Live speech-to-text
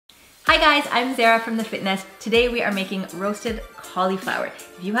Hi guys, I'm Zara from The Fitness. Today we are making roasted cauliflower.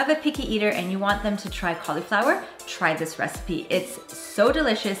 If you have a picky eater and you want them to try cauliflower, try this recipe. It's so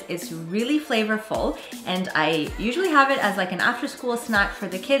delicious, it's really flavorful, and I usually have it as like an after school snack for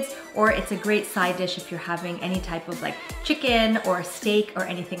the kids, or it's a great side dish if you're having any type of like chicken or steak or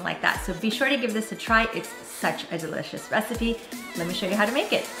anything like that. So be sure to give this a try. It's such a delicious recipe. Let me show you how to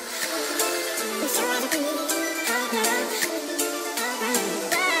make it.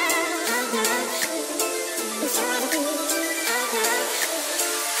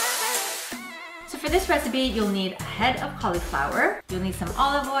 For this recipe, you'll need a head of cauliflower, you'll need some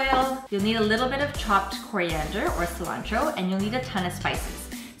olive oil, you'll need a little bit of chopped coriander or cilantro, and you'll need a ton of spices.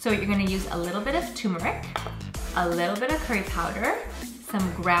 So you're gonna use a little bit of turmeric, a little bit of curry powder,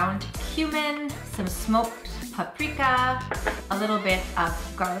 some ground cumin, some smoked paprika, a little bit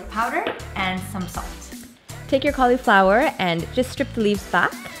of garlic powder, and some salt. Take your cauliflower and just strip the leaves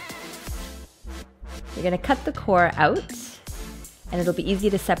back. You're gonna cut the core out, and it'll be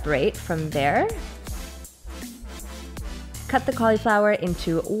easy to separate from there. Cut the cauliflower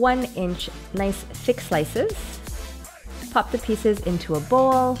into 1-inch nice thick slices. Pop the pieces into a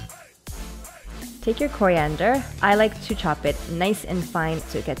bowl. Take your coriander. I like to chop it nice and fine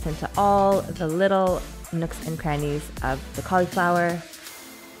so it gets into all the little nooks and crannies of the cauliflower.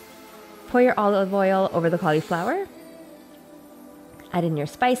 Pour your olive oil over the cauliflower. Add in your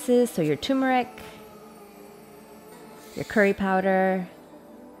spices, so your turmeric, your curry powder,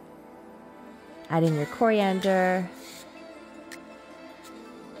 add in your coriander,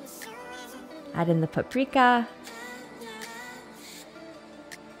 add in the paprika,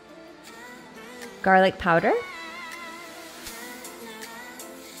 garlic powder,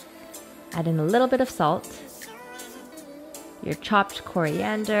 add in a little bit of salt, your chopped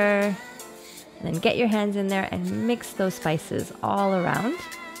coriander, and then get your hands in there and mix those spices all around.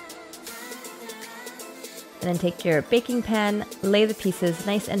 And then take your baking pan, lay the pieces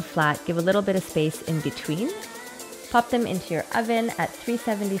nice and flat, give a little bit of space in between. Pop them into your oven at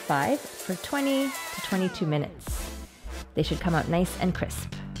 375 for 20 to 22 minutes. They should come out nice and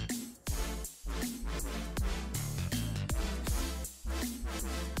crisp.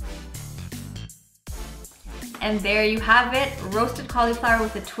 And there you have it, roasted cauliflower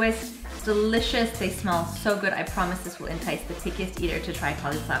with a twist. Delicious, they smell so good. I promise this will entice the pickiest eater to try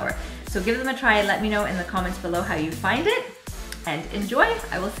cauliflower. So give them a try, let me know in the comments below how you find it, and enjoy.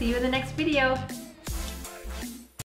 I will see you in the next video.